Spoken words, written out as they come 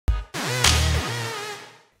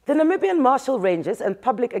The Namibian Marshal Rangers and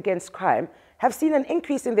Public Against Crime have seen an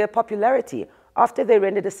increase in their popularity after they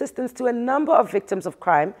rendered assistance to a number of victims of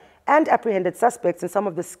crime and apprehended suspects in some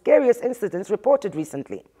of the scariest incidents reported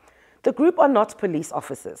recently. The group are not police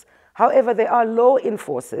officers. However, they are law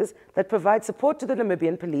enforcers that provide support to the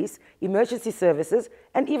Namibian police, emergency services,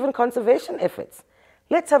 and even conservation efforts.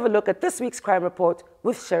 Let's have a look at this week's crime report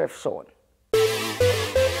with Sheriff Sean.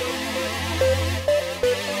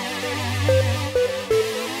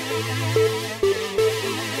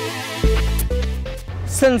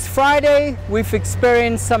 Since Friday, we've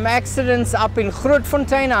experienced some accidents up in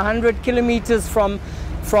Grootfontein, 100 kilometers from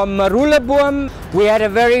Marulaboom. We had a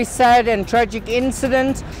very sad and tragic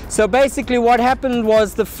incident. So basically what happened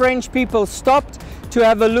was the French people stopped to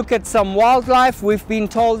have a look at some wildlife. We've been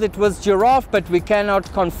told it was giraffe, but we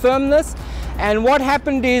cannot confirm this. And what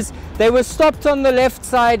happened is they were stopped on the left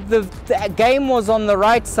side, the game was on the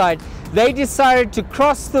right side. They decided to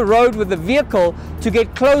cross the road with a vehicle to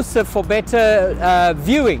get closer for better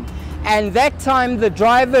viewing. And that time the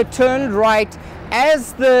driver turned right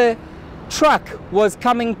as the truck was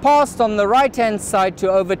coming past on the right hand side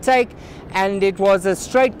to overtake, and it was a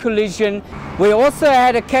straight collision. We also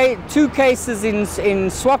had two cases in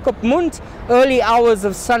Swakopmund early hours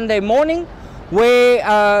of Sunday morning,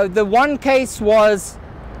 where the one case was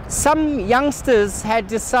some youngsters had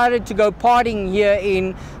decided to go partying here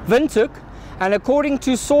in Windhoek, and according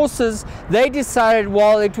to sources they decided,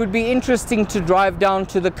 well, it would be interesting to drive down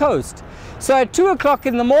to the coast. So at 2 o'clock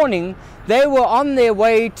in the morning they were on their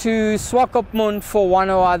way to Swakopmund for one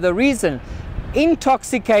or other reason,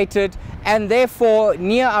 intoxicated, and therefore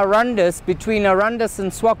near Arundus, between Arundus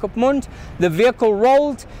and Swakopmund, the vehicle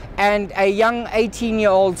rolled and a young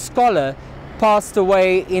 18-year-old scholar passed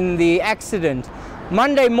away in the accident.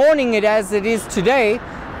 Monday morning, as it is today,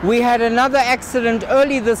 we had another accident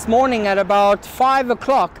early this morning at about 5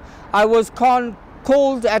 o'clock. I was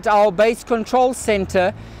called at our base control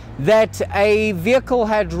center that a vehicle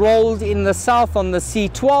had rolled in the south on the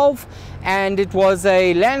C12, and it was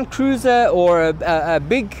a Land Cruiser or a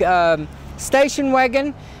big station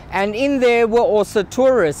wagon, and in there were also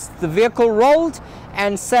tourists. The vehicle rolled,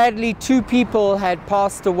 and sadly 2 people had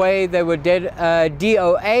passed away. They were dead,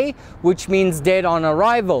 DOA, which means dead on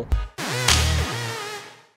arrival.